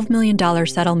 $12 million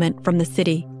settlement from the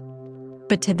city.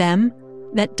 But to them,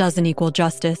 that doesn't equal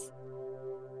justice.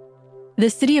 The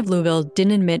city of Louisville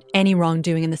didn't admit any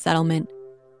wrongdoing in the settlement,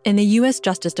 and the U.S.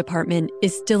 Justice Department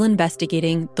is still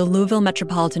investigating the Louisville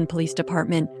Metropolitan Police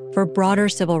Department for broader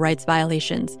civil rights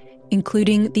violations,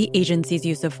 including the agency's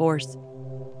use of force.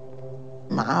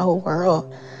 My whole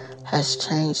world has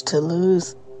changed to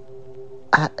lose.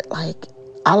 I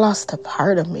lost a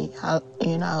part of me. I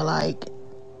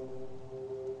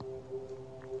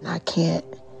can't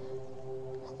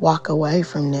walk away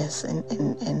from this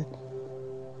and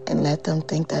let them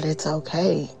think that it's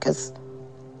okay, because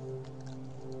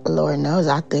Lord knows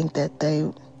I think that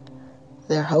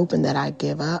they're hoping that I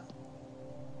give up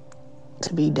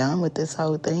to be done with this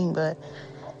whole thing, but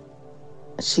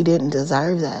she didn't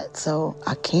deserve that, so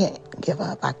I can't give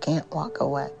up. I can't walk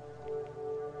away.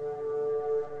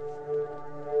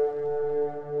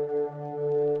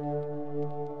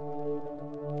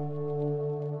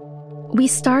 We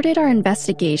started our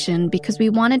investigation because we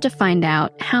wanted to find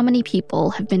out how many people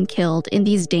have been killed in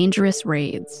these dangerous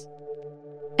raids.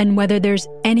 And whether there's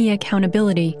any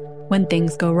accountability when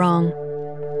things go wrong.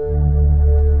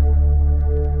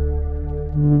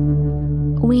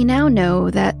 We now know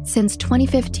that since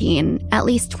 2015, at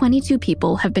least 22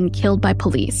 people have been killed by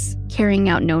police carrying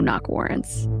out no-knock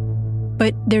warrants.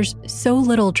 But there's so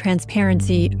little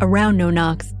transparency around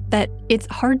no-knocks that it's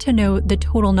hard to know the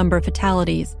total number of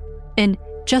fatalities and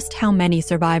just how many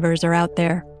survivors are out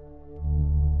there.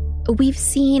 We've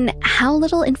seen how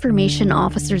little information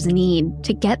officers need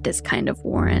to get this kind of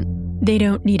warrant. They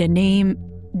don't need a name.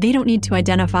 They don't need to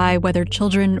identify whether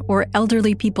children or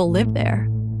elderly people live there.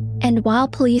 And while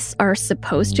police are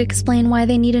supposed to explain why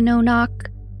they need a no-knock,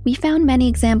 we found many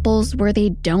examples where they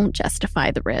don't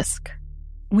justify the risk.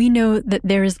 We know that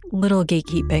there is little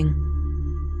gatekeeping.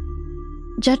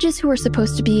 Judges who are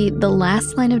supposed to be the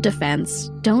last line of defense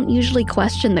don't usually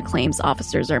question the claims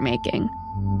officers are making.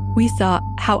 We saw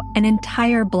how an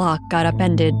entire block got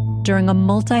upended during a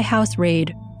multi-house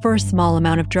raid for a small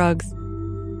amount of drugs.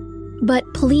 But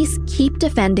police keep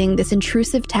defending this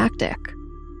intrusive tactic.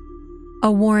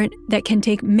 A warrant that can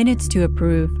take minutes to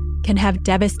approve can have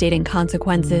devastating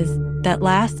consequences that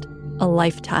last a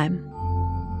lifetime.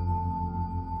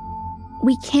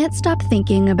 We can't stop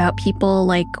thinking about people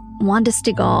like Wanda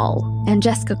Stigall and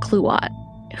Jessica Kluwat,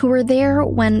 who were there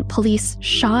when police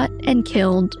shot and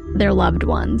killed their loved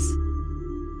ones.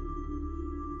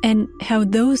 And how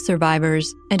those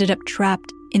survivors ended up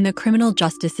trapped in the criminal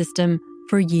justice system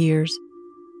for years.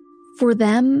 For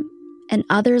them, and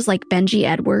others like Benji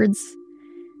Edwards,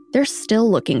 they're still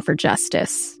looking for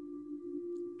justice.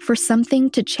 For something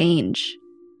to change.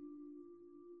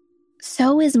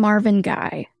 So is Marvin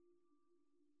Guy.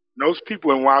 Those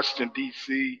people in Washington,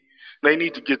 D.C., they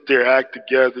need to get their act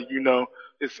together.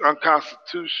 It's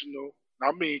unconstitutional.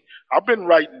 I mean, I've been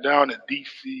writing down in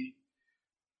D.C.,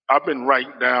 I've been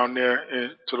writing down there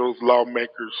to those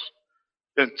lawmakers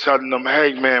and telling them,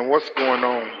 hey, man, what's going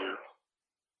on here?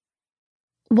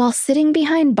 While sitting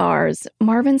behind bars,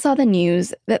 Marvin saw the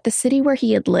news that the city where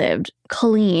he had lived,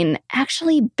 Killeen,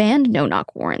 actually banned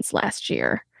no-knock warrants last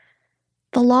year.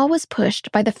 The law was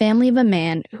pushed by the family of a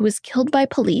man who was killed by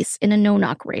police in a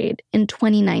no-knock raid in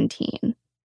 2019.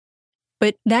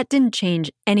 But that didn't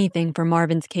change anything for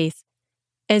Marvin's case.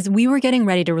 As we were getting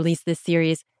ready to release this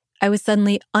series, I was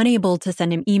suddenly unable to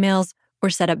send him emails or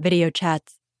set up video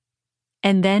chats.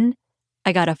 And then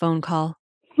I got a phone call.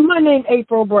 My name's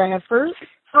April Bradford.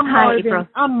 Hi, April.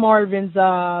 I'm Marvin's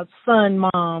son,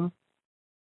 mom.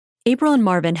 April and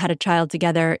Marvin had a child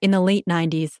together in the late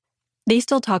 90s. They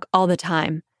still talk all the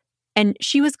time. And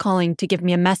she was calling to give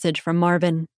me a message from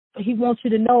Marvin. he wants you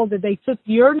to know that they took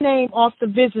your name off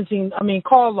the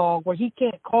call log where he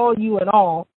can't call you at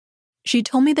all. She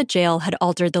told me the jail had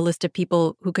altered the list of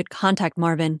people who could contact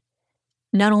Marvin.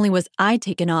 Not only was I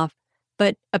taken off,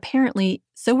 but apparently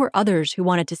so were others who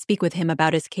wanted to speak with him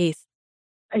about his case.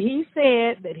 He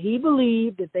said that he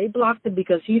believed that they blocked him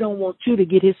because he don't want you to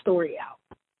get his story out.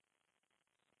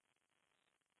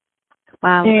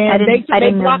 Wow. And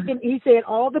they blocked him. He said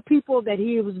all the people that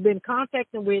he was been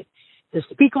contacting with to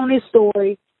speak on his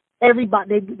story,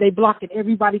 everybody, they blocked it.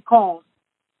 Everybody called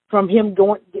from him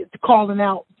calling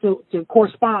out to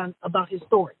correspond about his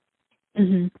story.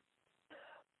 Mm-hmm.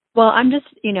 Well, I'm just,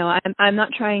 I'm not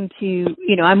trying to,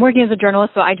 I'm working as a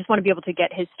journalist, so I just want to be able to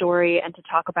get his story and to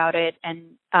talk about it and,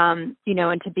 and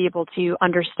to be able to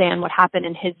understand what happened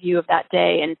in his view of that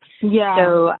day. And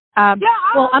so, I'm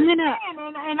going to.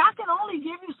 And I can only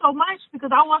give you so much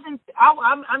because I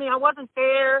wasn't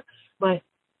there, but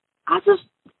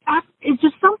it's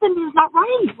just something is not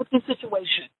right with this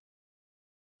situation.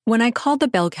 When I called the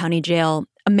Bell County Jail,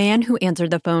 a man who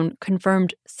answered the phone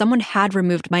confirmed someone had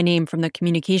removed my name from the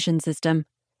communication system.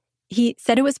 He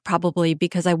said it was probably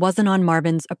because I wasn't on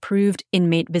Marvin's approved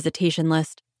inmate visitation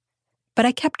list. But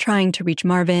I kept trying to reach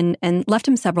Marvin and left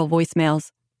him several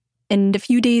voicemails. And a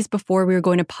few days before we were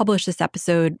going to publish this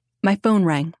episode, my phone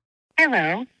rang.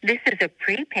 Hello, this is a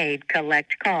prepaid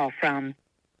collect call from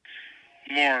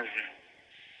Marvin,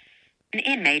 an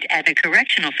inmate at a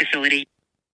correctional facility.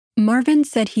 Marvin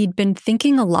said he'd been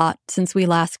thinking a lot since we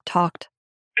last talked.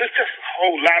 There's just a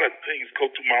whole lot of things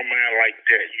go through my mind like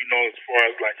that, as far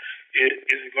as like, is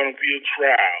it going to be a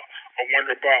trial? I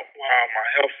wonder about, wow, my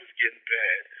health is getting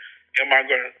bad. Am I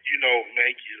going to,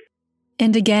 make it?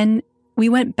 And again, we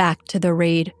went back to the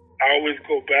raid. I always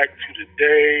go back to the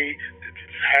day that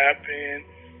this happened.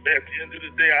 At the end of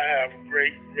the day, I have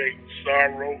great, great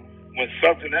sorrow. When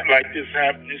something like this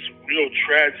happens, it's a real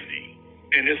tragedy.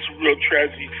 And it's a real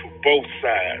tragedy for both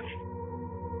sides.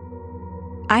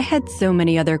 I had so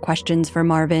many other questions for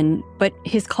Marvin, but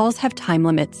his calls have time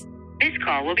limits. This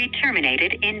call will be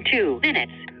terminated in 2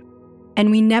 minutes.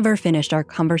 And we never finished our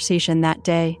conversation that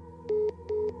day.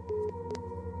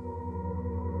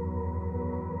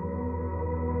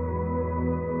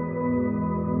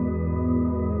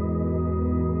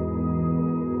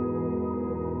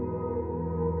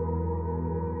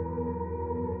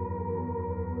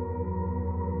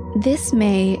 This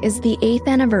May is the 8th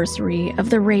anniversary of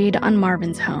the raid on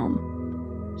Marvin's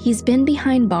home. He's been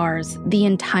behind bars the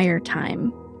entire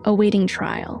time, awaiting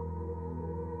trial.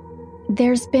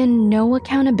 There's been no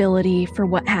accountability for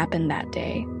what happened that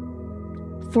day,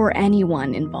 for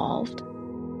anyone involved.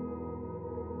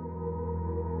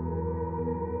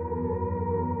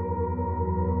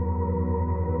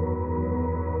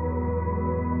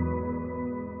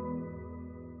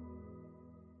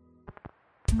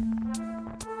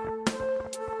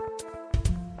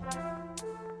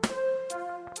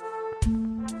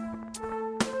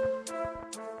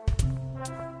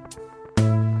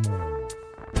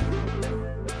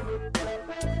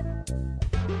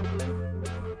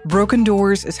 Broken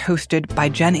Doors is hosted by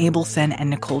Jen Abelson and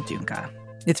Nicole Dunca.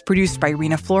 It's produced by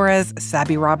Rena Flores,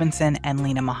 Sabby Robinson, and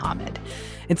Lena Mohammed.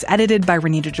 It's edited by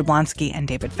Renita Jablonski and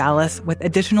David Fallis, with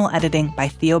additional editing by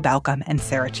Theo Balcom and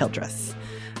Sarah Childress.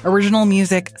 Original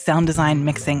music, sound design,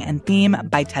 mixing, and theme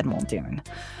by Ted Muldoon.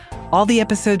 All the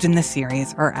episodes in this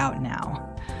series are out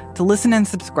now. To listen and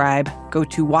subscribe, go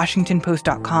to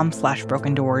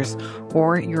WashingtonPost.com/Broken Doors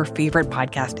or your favorite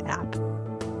podcast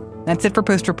app. That's it for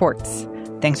Post Reports.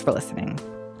 Thanks for listening.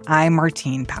 I'm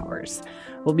Martine Powers.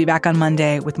 We'll be back on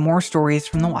Monday with more stories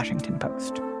from the Washington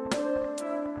Post.